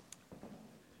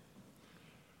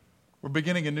We're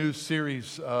beginning a new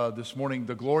series this morning,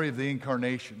 The Glory of the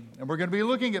Incarnation. And we're going to be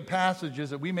looking at passages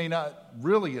that we may not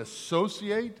really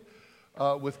associate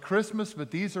with Christmas, but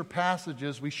these are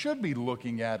passages we should be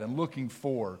looking at and looking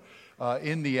for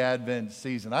in the Advent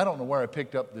season. I don't know where I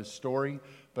picked up this story,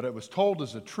 but it was told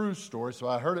as a true story, so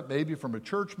I heard it maybe from a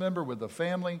church member with a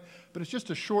family, but it's just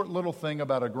a short little thing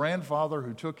about a grandfather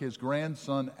who took his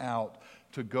grandson out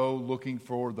to go looking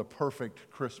for the perfect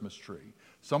Christmas tree.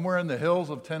 Somewhere in the hills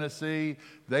of Tennessee,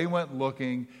 they went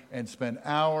looking and spent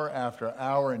hour after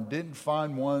hour and didn't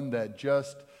find one that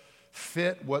just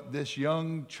fit what this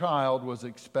young child was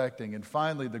expecting. And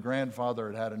finally, the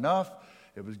grandfather had had enough.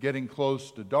 It was getting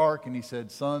close to dark, and he said,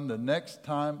 "Son, the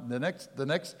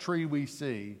next tree we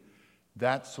see,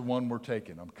 that's the one we're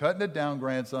taking. I'm cutting it down,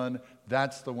 grandson.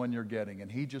 That's the one you're getting."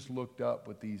 And he just looked up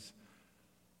with these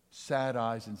sad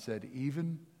eyes and said,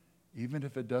 even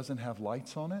if it doesn't have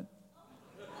lights on it?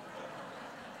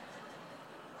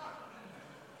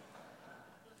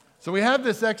 So we have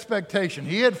this expectation.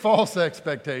 He had false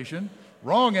expectation,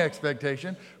 wrong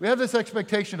expectation. We have this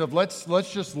expectation of let's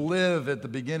just live at the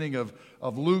beginning of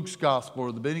Luke's gospel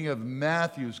or the beginning of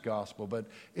Matthew's gospel. But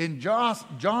in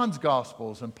John's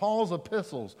gospels and Paul's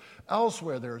epistles,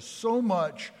 elsewhere, there's so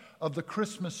much of the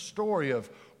Christmas story of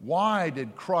why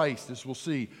did Christ, as we'll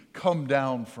see, come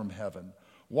down from heaven?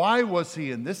 Why was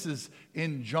he, and this is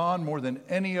in John more than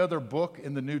any other book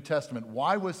in the New Testament,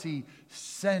 why was he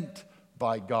sent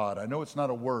by God? I know it's not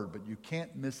a word, but you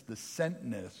can't miss the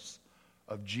sentness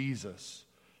of Jesus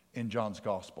in John's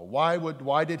gospel.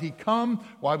 Why did he come?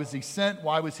 Why was he sent?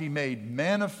 Why was he made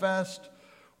manifest?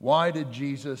 Why did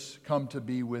Jesus come to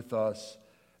be with us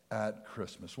at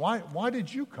Christmas? Why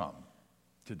did you come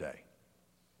today?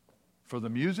 For the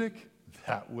music?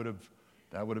 That would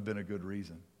have been a good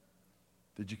reason.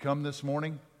 Did you come this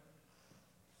morning?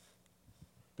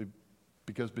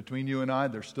 Because between you and I,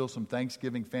 there's still some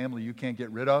Thanksgiving family you can't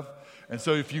get rid of. And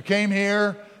so if you came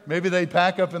here, maybe they'd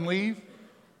pack up and leave.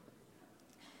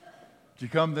 Did you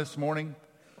come this morning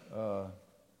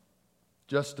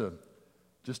just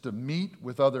to meet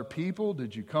with other people?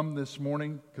 Did you come this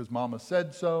morning because Mama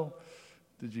said so?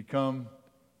 Did you come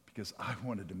because I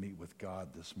wanted to meet with God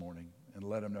this morning and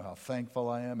let him know how thankful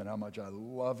I am and how much I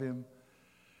love him?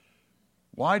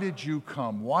 Why did you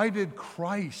come? Why did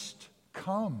Christ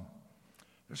come?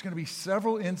 There's going to be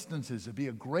several instances. It'd be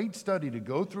a great study to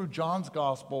go through John's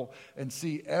gospel and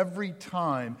see every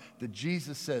time that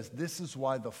Jesus says, "This is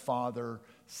why the Father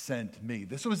sent me."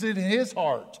 This was in his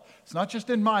heart. It's not just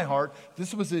in my heart.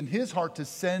 This was in his heart to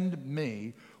send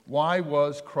me. Why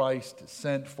was Christ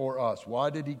sent for us? Why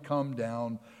did he come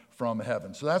down from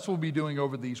heaven? So that's what we'll be doing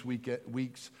over these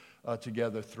weeks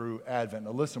together through Advent.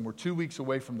 Now listen, we're 2 weeks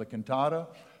away from the cantata.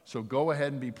 So go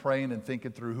ahead and be praying and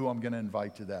thinking through who I'm going to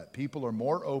invite to that. People are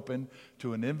more open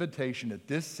to an invitation at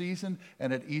this season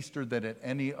and at Easter than at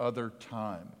any other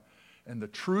time. And the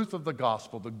truth of the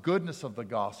gospel, the goodness of the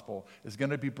gospel is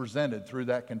going to be presented through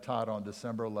that cantata on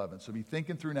December 11th. So be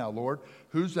thinking through now, Lord,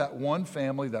 who's that one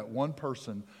family, that one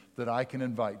person that I can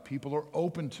invite? People are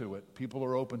open to it. People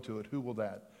are open to it. Who will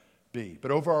that be? But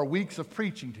over our weeks of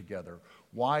preaching together,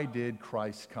 why did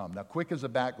Christ come? Now, quick as a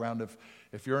background,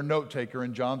 if you're a note taker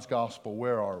in John's gospel,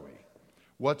 where are we?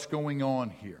 What's going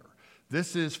on here?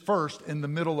 This is first in the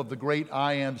middle of the great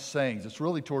I am sayings. It's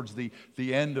really towards the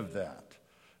end of that.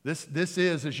 This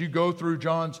is, as you go through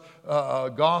John's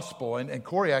gospel, and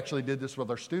Corey actually did this with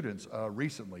our students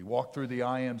recently, walked through the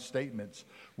I am statements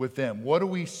with them. What do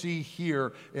we see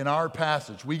here in our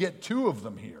passage? We get two of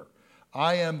them here.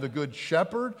 I am the good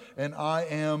shepherd, and I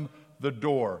am the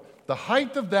door. The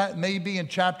height of that may be in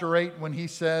chapter 8 when he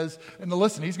says, and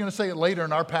listen, he's going to say it later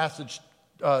in our passage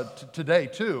today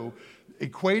too,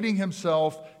 equating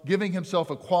himself, giving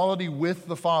himself equality with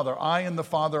the Father. I and the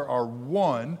Father are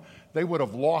one. They would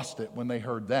have lost it when they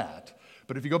heard that.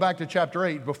 But if you go back to chapter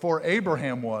 8, before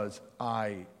Abraham was,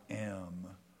 I am.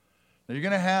 Now you're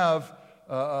going to have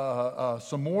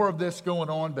some more of this going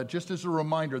on, but just as a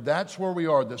reminder, that's where we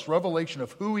are, this revelation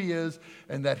of who he is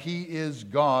and that he is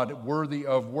God, worthy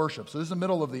of worship. So this is the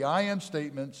middle of the I am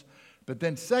statements, but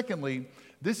then secondly,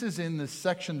 this is in this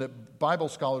section that Bible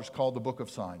scholars call the book of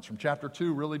signs. From chapter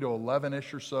 2 really to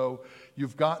 11-ish or so,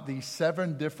 you've got these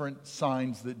 7 different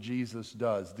signs that Jesus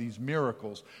does, these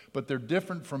miracles, but they're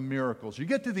different from miracles. You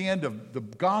get to the end of the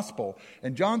gospel,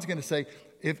 and John's going to say,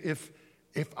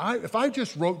 If I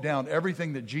just wrote down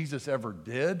everything that Jesus ever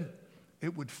did,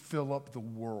 it would fill up the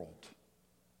world.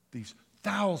 These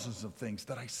thousands of things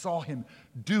that I saw him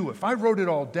do. If I wrote it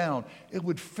all down, it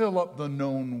would fill up the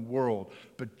known world.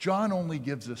 But John only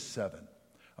gives us 7.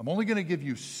 I'm only going to give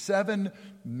you 7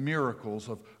 miracles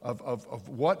of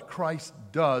what Christ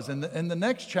does. And the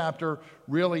next chapter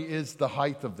really is the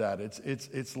height of that.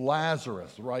 It's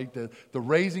Lazarus, right? The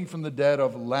raising from the dead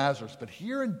of Lazarus. But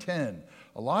here in 10,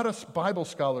 a lot of Bible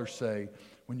scholars say,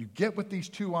 when you get with these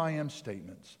 2 I am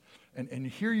statements, and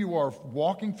here you are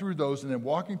walking through those and then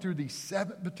walking through these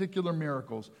 7 particular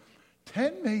miracles,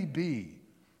 10 may be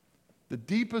the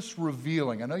deepest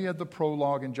revealing. I know you had the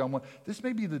prologue in John 1. This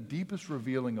may be the deepest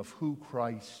revealing of who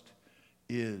Christ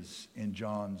is in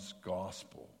John's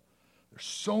gospel. There's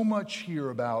so much here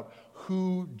about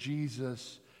who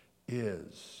Jesus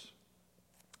is.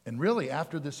 And really,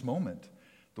 after this moment,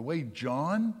 the way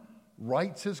John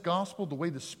writes his gospel, the way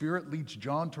the Spirit leads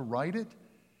John to write it,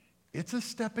 it's a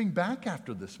stepping back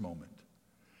after this moment.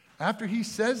 After he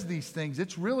says these things,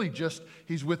 it's really just,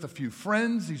 he's with a few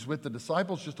friends, he's with the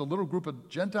disciples, just a little group of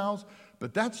Gentiles,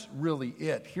 but that's really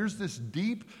it. Here's this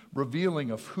deep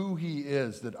revealing of who he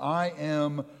is, that I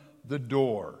am the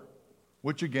door,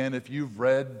 which again, if you've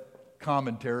read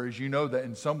commentaries, you know that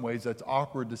in some ways that's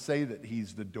awkward to say that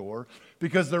he's the door,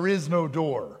 because there is no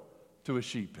door to a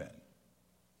sheep pen.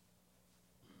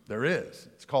 There is.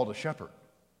 It's called a shepherd.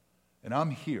 And I'm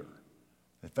here.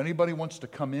 If anybody wants to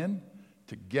come in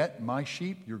to get my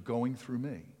sheep, you're going through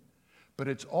me. But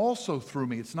it's also through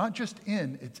me. It's not just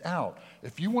in, it's out.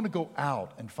 If you want to go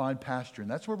out and find pasture,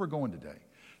 and that's where we're going today.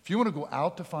 If you want to go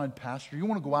out to find pasture, you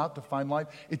want to go out to find life,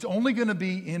 it's only going to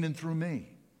be in and through me.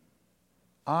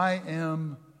 I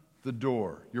am the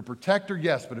door. Your protector,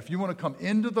 yes, but if you want to come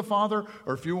into the Father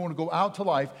or if you want to go out to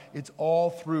life, it's all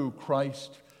through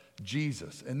Christ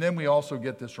Jesus. And then we also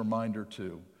get this reminder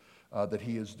too, that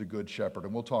he is the good shepherd.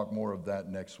 And we'll talk more of that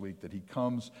next week, that he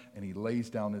comes and he lays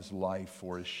down his life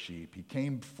for his sheep. He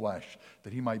came flesh,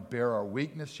 that he might bear our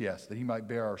weakness, yes, that he might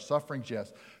bear our sufferings,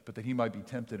 yes, but that he might be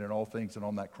tempted in all things and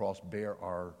on that cross bear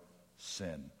our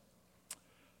sin.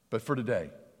 But for today,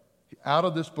 out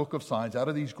of this book of signs, out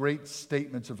of these great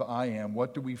statements of I am,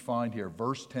 what do we find here?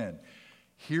 Verse 10.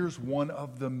 Here's one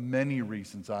of the many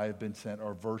reasons I have been sent,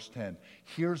 or verse 10.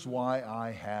 Here's why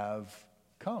I have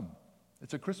come.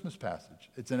 It's a Christmas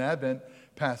passage. It's an Advent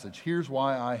passage. Here's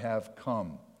why I have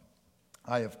come.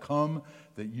 I have come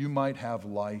that you might have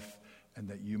life and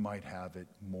that you might have it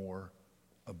more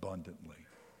abundantly.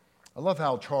 I love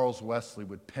how Charles Wesley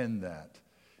would pen that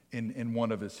in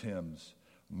one of his hymns.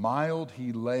 Mild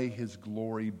he lay his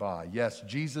glory by. Yes,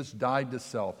 Jesus died to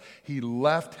self. He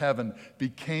left heaven,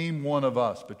 became one of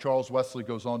us. But Charles Wesley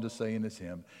goes on to say in his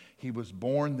hymn, he was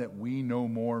born that we no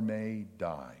more may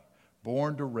die.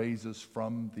 Born to raise us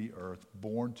from the earth,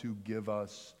 born to give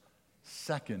us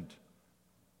second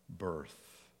birth.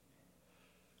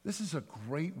 This is a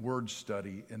great word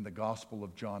study in the Gospel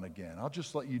of John again. I'll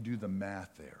just let you do the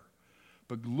math there.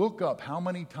 But look up how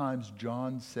many times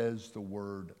John says the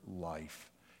word life.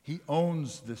 He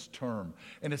owns this term.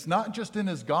 And it's not just in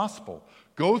his gospel.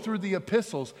 Go through the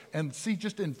epistles and see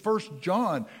just in 1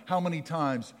 John how many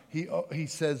times he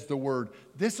says the word.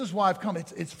 This is why I've come.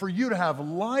 It's for you to have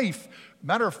life.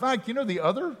 Matter of fact, you know the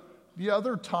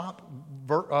other top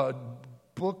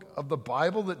book of the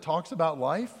Bible that talks about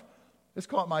life? It's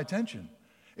caught my attention.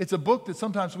 It's a book that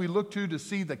sometimes we look to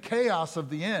see the chaos of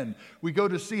the end. We go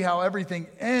to see how everything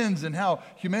ends and how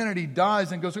humanity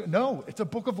dies and goes. No, it's a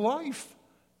book of life.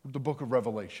 The book of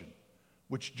Revelation,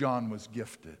 which John was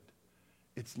gifted.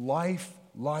 It's life,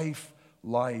 life,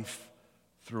 life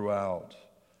throughout.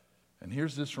 And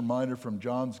here's this reminder from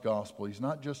John's gospel. He's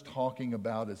not just talking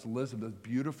about, as Elizabeth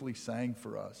beautifully sang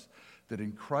for us, that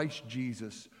in Christ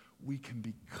Jesus we can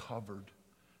be covered,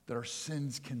 that our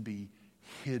sins can be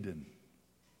hidden.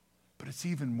 But it's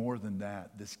even more than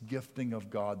that, this gifting of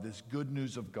God, this good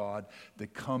news of God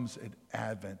that comes at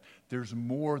Advent. There's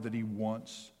more that he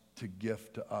wants to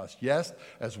gift to us. Yes,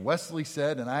 as Wesley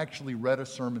said, and I actually read a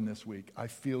sermon this week, I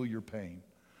feel your pain.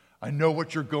 I know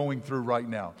what you're going through right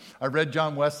now. I read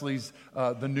John Wesley's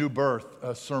The New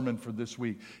Birth sermon for this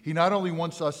week. He not only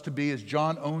wants us to be, as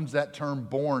John owns that term,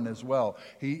 born as well.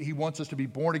 He wants us to be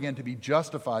born again, to be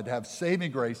justified, to have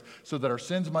saving grace so that our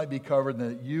sins might be covered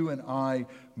and that you and I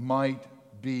might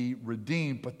be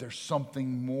redeemed. But there's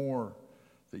something more,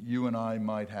 that you and I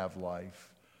might have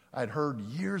life. I'd heard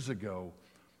years ago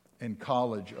in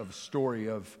college of a story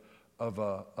of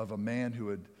a man who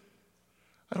had,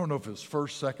 I don't know if it was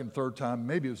first, second, third time,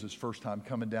 maybe it was his first time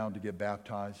coming down to get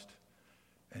baptized,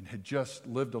 and had just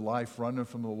lived a life running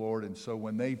from the Lord. And so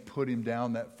when they put him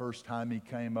down that first time he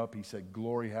came up, he said,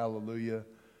 "Glory, hallelujah,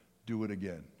 do it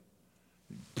again."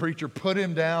 The preacher put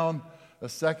him down a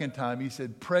second time. He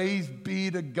said, "Praise be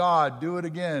to God, do it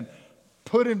again."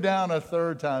 put him down a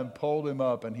third time, pulled him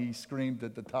up, and he screamed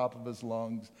at the top of his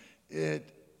lungs,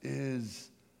 "It is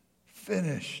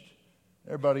finished."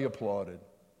 Everybody applauded.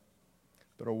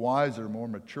 But a wiser, more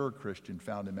mature Christian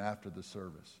found him after the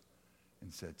service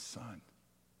and said, "Son,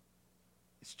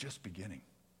 it's just beginning.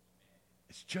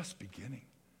 It's just beginning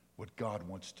what God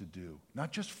wants to do,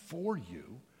 not just for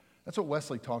you." That's what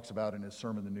Wesley talks about in his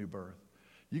sermon, The New Birth.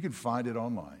 You can find it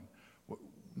online.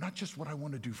 Not just what I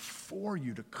want to do for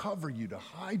you, to cover you, to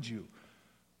hide you,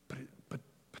 but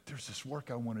there's this work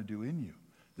I want to do in you,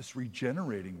 this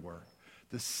regenerating work,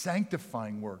 this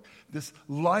sanctifying work, this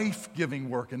life-giving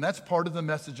work. And that's part of the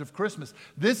message of Christmas.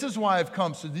 This is why I've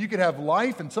come, so that you could have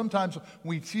life. And sometimes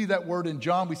when we see that word in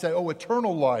John, we say, oh,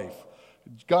 eternal life.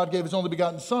 God gave his only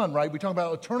begotten Son, right? We talk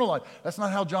about eternal life. That's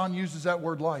not how John uses that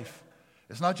word life.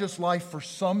 It's not just life for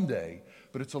someday,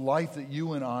 but it's a life that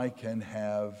you and I can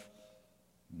have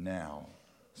now.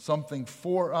 Something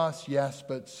for us, yes,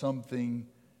 but something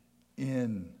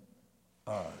in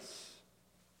us.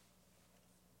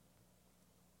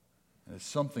 And it's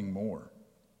something more.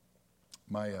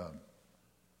 My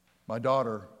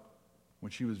daughter,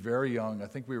 when she was very young, I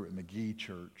think we were at McGee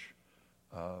Church.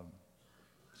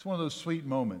 It's one of those sweet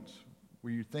moments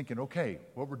where you're thinking, okay,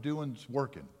 what we're doing is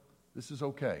working. This is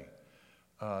okay.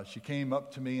 She came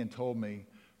up to me and told me,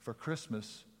 for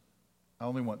Christmas, I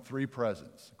only want 3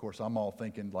 presents. Of course, I'm all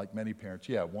thinking, like many parents,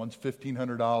 yeah, one's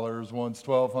 $1,500, one's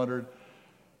 $1,200.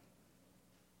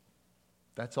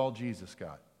 That's all Jesus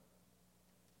got.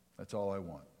 That's all I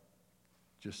want.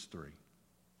 Just 3.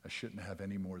 I shouldn't have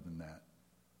any more than that.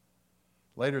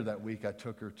 Later that week, I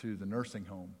took her to the nursing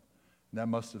home. And that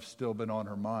must have still been on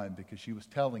her mind because she was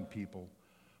telling people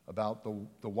about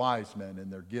the wise men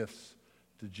and their gifts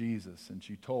to Jesus. And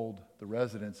she told the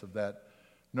residents of that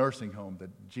nursing home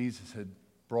that Jesus had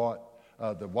brought,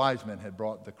 the wise men had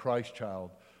brought the Christ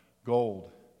child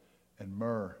gold and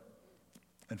myrrh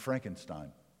and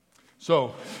Frankenstein.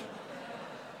 So,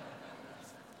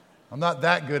 I'm not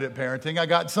that good at parenting. I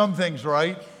got some things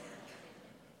right.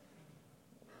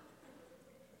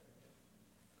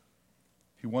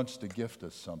 He wants to gift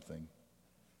us something,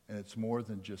 and it's more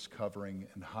than just covering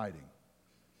and hiding.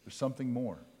 There's something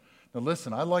more. Now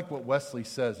listen, I like what Wesley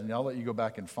says, and I'll let you go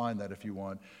back and find that if you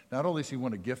want. Not only does he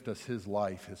want to gift us his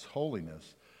life, his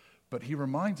holiness, but he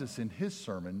reminds us in his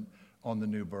sermon on the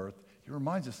new birth, he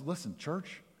reminds us, listen,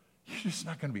 church, you're just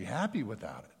not going to be happy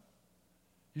without it.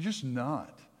 You're just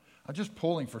not. I'm just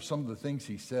pulling for some of the things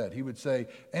he said. He would say,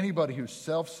 anybody who's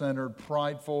self-centered,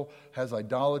 prideful, has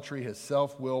idolatry, has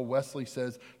self-will, Wesley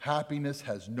says, happiness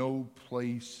has no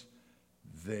place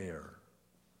there.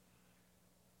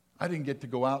 I didn't get to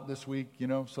go out this week. You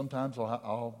know, sometimes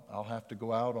I'll have to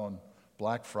go out on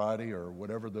Black Friday or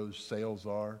whatever those sales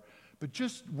are. But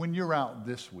just when you're out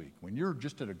this week, when you're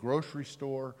just at a grocery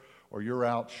store or you're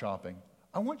out shopping,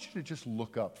 I want you to just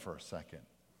look up for a second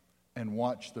and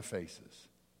watch the faces.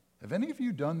 Have any of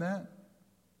you done that?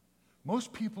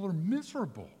 Most people are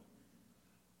miserable.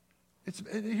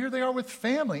 Here they are with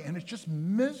family, and it's just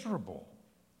miserable.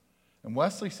 And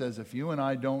Wesley says if you and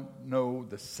I don't know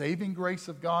the saving grace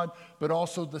of God, but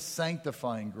also the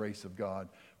sanctifying grace of God,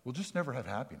 we'll just never have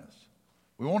happiness.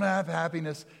 We won't have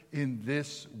happiness in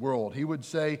this world. He would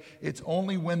say it's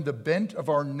only when the bent of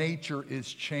our nature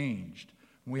is changed.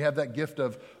 We have that gift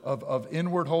of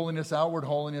inward holiness, outward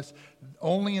holiness.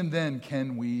 Only and then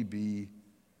can we be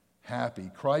happy.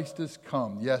 Christ has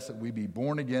come, yes, that we be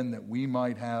born again, that we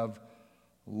might have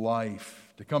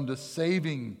life, to come to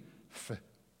saving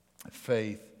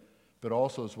faith, but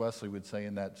also, as Wesley would say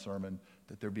in that sermon,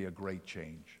 that there be a great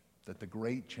change, that the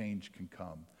great change can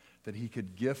come, that he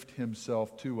could gift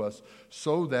himself to us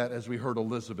so that, as we heard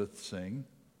Elizabeth sing,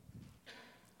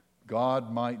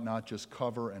 God might not just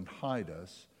cover and hide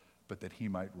us, but that he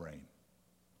might reign,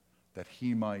 that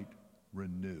he might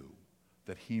renew,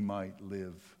 that he might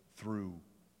live through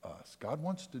us. God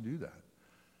wants to do that.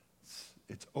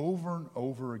 It's over and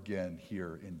over again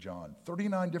here in John.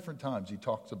 39 different times he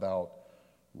talks about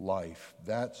life.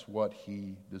 That's what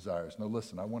he desires. Now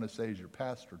listen, I want to say as your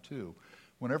pastor too,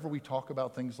 whenever we talk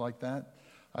about things like that,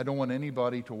 I don't want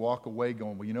anybody to walk away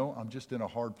going, well, you know, I'm just in a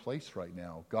hard place right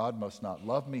now. God must not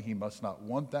love me. He must not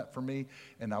want that for me.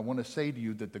 And I want to say to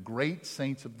you that the great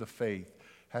saints of the faith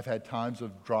have had times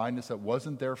of dryness that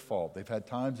wasn't their fault. They've had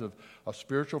times of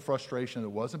spiritual frustration that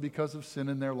wasn't because of sin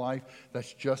in their life.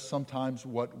 That's just sometimes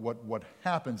what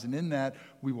happens. And in that,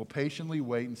 we will patiently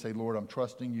wait and say, Lord, I'm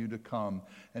trusting you to come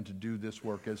and to do this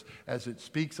work. As it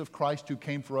speaks of Christ who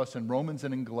came for us in Romans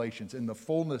and in Galatians, in the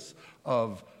fullness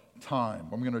of time.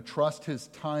 I'm going to trust his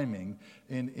timing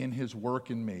in his work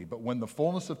in me. But when the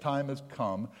fullness of time has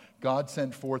come, God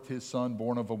sent forth his son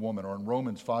born of a woman. Or in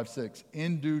Romans 5:6,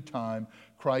 in due time,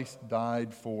 Christ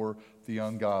died for the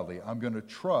ungodly. I'm going to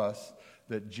trust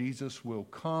that Jesus will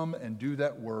come and do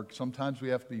that work. Sometimes we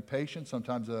have to be patient.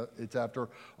 Sometimes it's after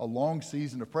a long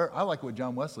season of prayer. I like what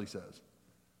John Wesley says.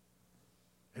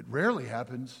 It rarely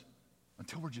happens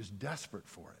until we're just desperate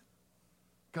for it.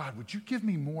 God, would you give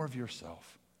me more of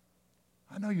yourself?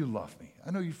 I know you love me.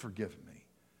 I know you've forgiven me.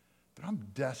 But I'm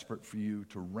desperate for you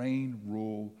to reign,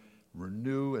 rule,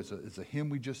 renew, as a hymn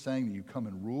we just sang, that you come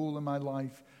and rule in my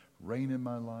life, reign in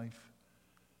my life.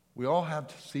 We all have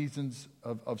seasons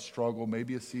of struggle,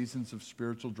 maybe seasons of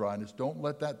spiritual dryness. Don't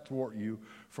let that thwart you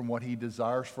from what he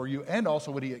desires for you and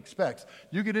also what he expects.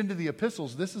 You get into the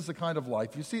epistles, this is the kind of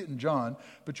life. You see it in John,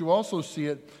 but you also see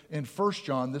it in 1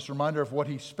 John, this reminder of what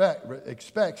he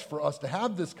expects for us to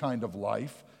have this kind of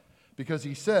life. Because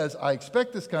he says, I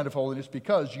expect this kind of holiness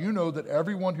because you know that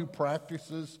everyone who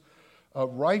practices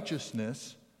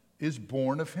righteousness is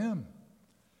born of him.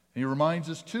 And he reminds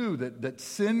us, too, that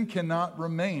sin cannot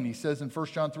remain. He says in 1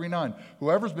 John 3:9,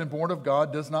 whoever's been born of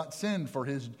God does not sin, for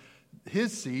his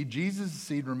seed, Jesus'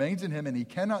 seed, remains in him, and he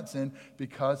cannot sin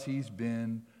because he's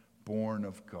been born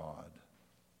of God.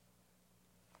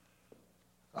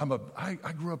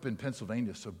 I grew up in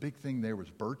Pennsylvania, so big thing there was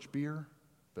birch beer.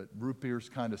 But root beer's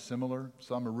kind of similar.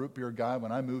 So I'm a root beer guy.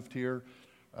 When I moved here,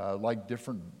 I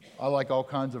like all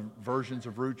kinds of versions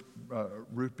of root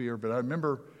beer. But I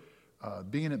remember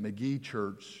being at McGee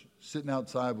Church, sitting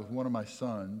outside with one of my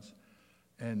sons,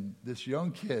 and this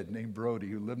young kid named Brody,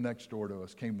 who lived next door to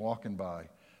us, came walking by.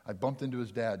 I bumped into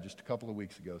his dad just a couple of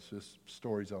weeks ago, so this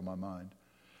story's on my mind.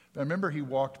 But I remember he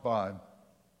walked by,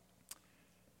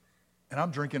 and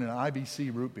I'm drinking an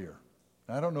IBC root beer.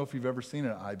 I don't know if you've ever seen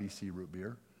an IBC root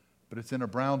beer, but it's in a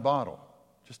brown bottle,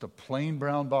 just a plain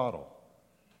brown bottle.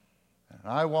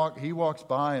 And he walks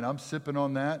by, and I'm sipping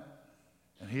on that,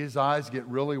 and his eyes get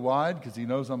really wide because he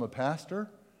knows I'm a pastor.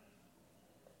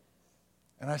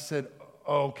 And I said,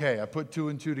 okay. I put two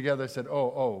and two together. I said,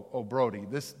 oh, Brody,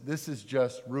 this is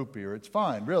just root beer. It's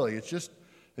fine, really. It's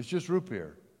just root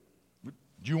beer. Do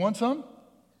you want some?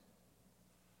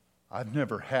 I've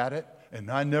never had it, and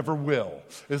I never will,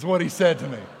 is what he said to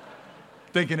me,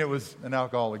 thinking it was an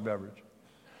alcoholic beverage.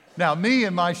 Now, me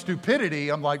and my stupidity,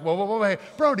 I'm like, whoa, hey,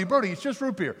 Brody, it's just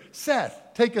root beer. Seth,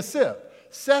 take a sip.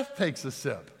 Seth takes a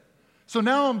sip. So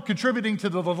now I'm contributing to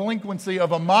the delinquency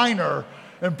of a minor,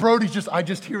 and Brody's I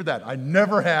just hear that. I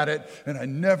never had it, and I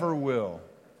never will.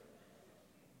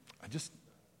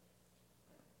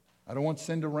 I don't want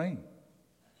sin to reign.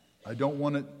 I don't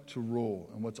want it to rule.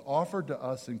 And what's offered to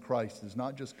us in Christ is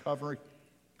not just covering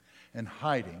and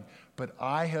hiding, but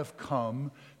I have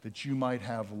come that you might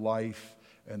have life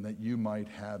and that you might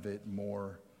have it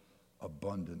more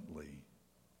abundantly.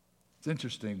 It's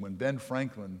interesting, when Ben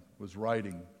Franklin was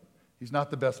writing, he's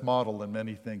not the best model in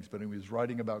many things, but when he was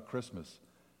writing about Christmas,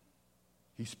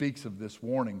 he speaks of this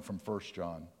warning from 1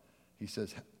 John. He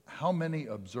says, how many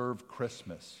observe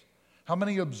Christmas? How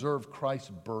many observe Christ's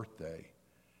birthday?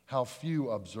 How few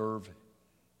observe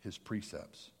his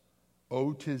precepts.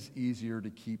 Oh, 'tis easier to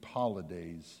keep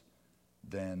holidays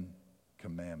than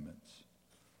commandments.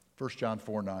 1 John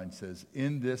 4:9 says,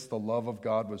 in this the love of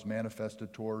God was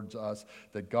manifested towards us,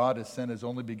 that God has sent his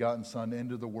only begotten Son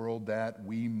into the world that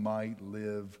we might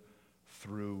live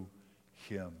through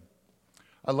him.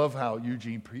 I love how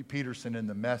Eugene Peterson in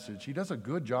the Message, he does a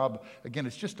good job. Again,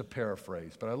 it's just a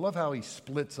paraphrase, but I love how he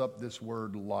splits up this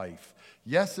word life.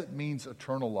 Yes, it means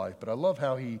eternal life, but I love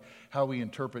how he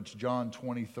interprets John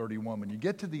 20:31. When you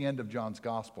get to the end of John's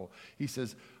gospel, he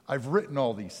says, I've written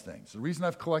all these things. The reason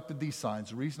I've collected these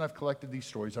signs, the reason I've collected these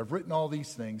stories, I've written all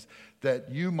these things that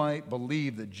you might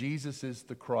believe that Jesus is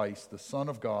the Christ, the Son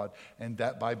of God, and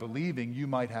that by believing you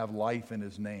might have life in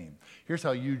his name. Here's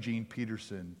how Eugene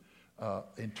Peterson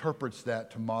interprets that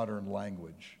to modern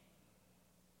language.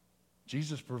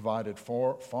 Jesus provided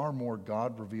far more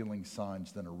God-revealing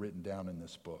signs than are written down in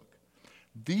this book.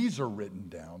 These are written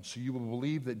down so you will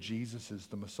believe that Jesus is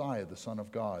the Messiah, the Son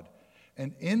of God,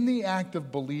 and in the act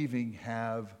of believing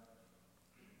have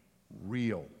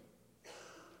real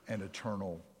and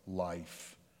eternal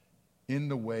life in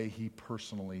the way he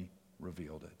personally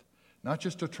revealed it. Not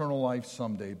just eternal life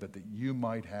someday, but that you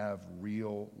might have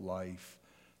real life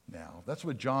now. That's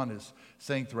what John is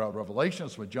saying throughout Revelation.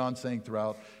 It's what John's saying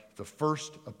throughout the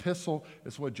first epistle.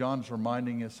 It's what John's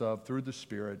reminding us of through the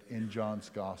Spirit in John's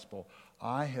gospel.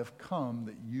 I have come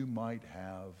that you might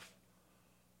have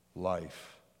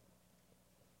life.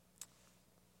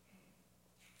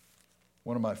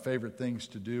 One of my favorite things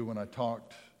to do when I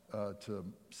talked to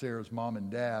Sarah's mom and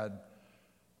dad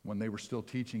when they were still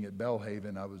teaching at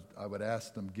Bellhaven. I would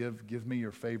ask them, give me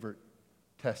your favorite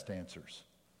test answers.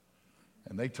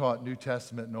 And they taught New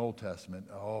Testament and Old Testament.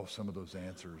 Oh, some of those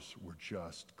answers were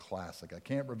just classic. I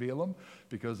can't reveal them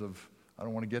because I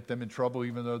don't want to get them in trouble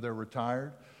even though they're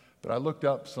retired. But I looked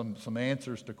up some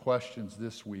answers to questions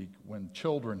this week when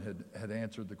children had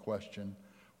answered the question,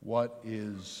 what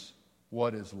is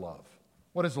love?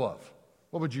 What is love?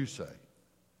 What would you say?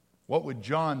 What would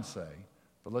John say?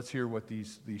 But let's hear what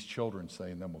these children say,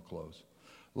 and then we'll close.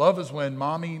 Love is when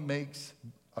mommy makes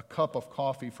a cup of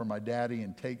coffee for my daddy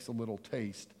and takes a little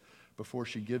taste before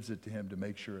she gives it to him to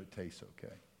make sure it tastes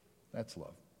okay. That's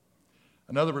love.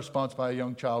 Another response by a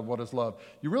young child, what is love?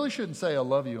 You really shouldn't say I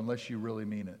love you unless you really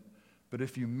mean it. But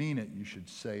if you mean it, you should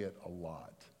say it a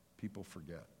lot. People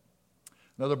forget.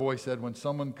 Another boy said, when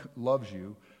someone loves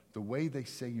you, the way they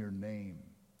say your name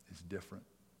is different.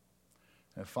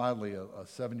 And finally, a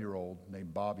 7-year-old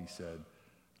named Bobby said,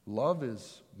 love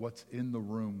is what's in the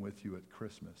room with you at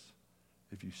Christmas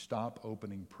if you stop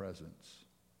opening presents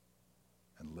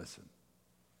and listen.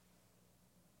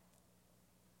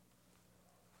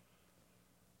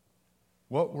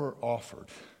 What we're offered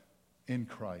in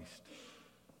Christ,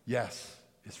 yes,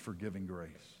 is forgiving grace.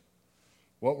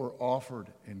 What we're offered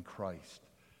in Christ,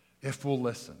 if we'll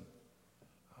listen,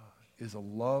 is a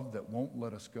love that won't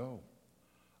let us go.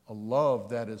 A love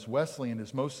that, as Wesleyan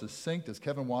is most succinct, as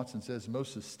Kevin Watson says,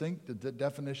 most succinct the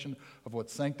definition of what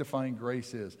sanctifying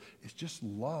grace is. It's just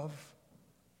love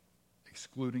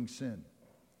excluding sin.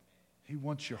 He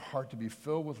wants your heart to be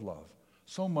filled with love,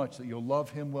 so much that you'll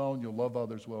love him well and you'll love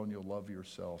others well and you'll love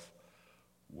yourself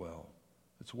well.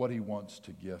 It's what he wants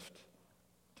to gift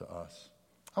to us.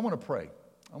 I want to pray.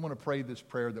 I want to pray this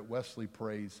prayer that Wesley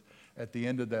prays at the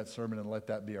end of that sermon and let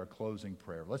that be our closing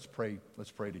prayer. Let's pray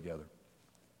together.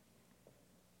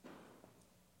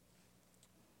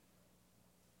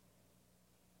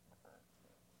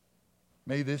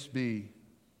 May this be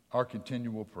our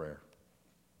continual prayer.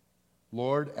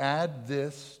 Lord, add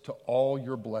this to all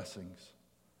your blessings.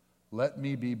 Let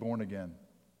me be born again.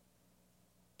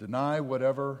 Deny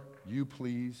whatever you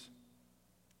please,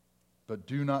 but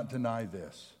do not deny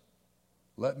this.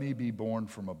 Let me be born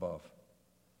from above.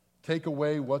 Take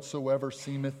away whatsoever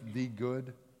seemeth thee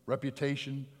good,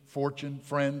 reputation, fortune,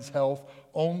 friends, health.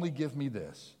 Only give me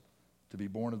this, to be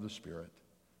born of the Spirit,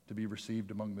 to be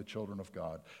received among the children of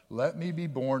God. Let me be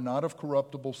born not of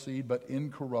corruptible seed, but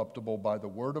incorruptible by the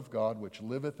word of God, which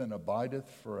liveth and abideth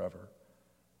forever.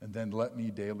 And then let me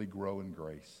daily grow in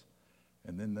grace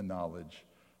and in the knowledge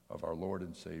of our Lord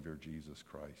and Savior, Jesus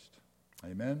Christ.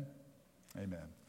 Amen. Amen.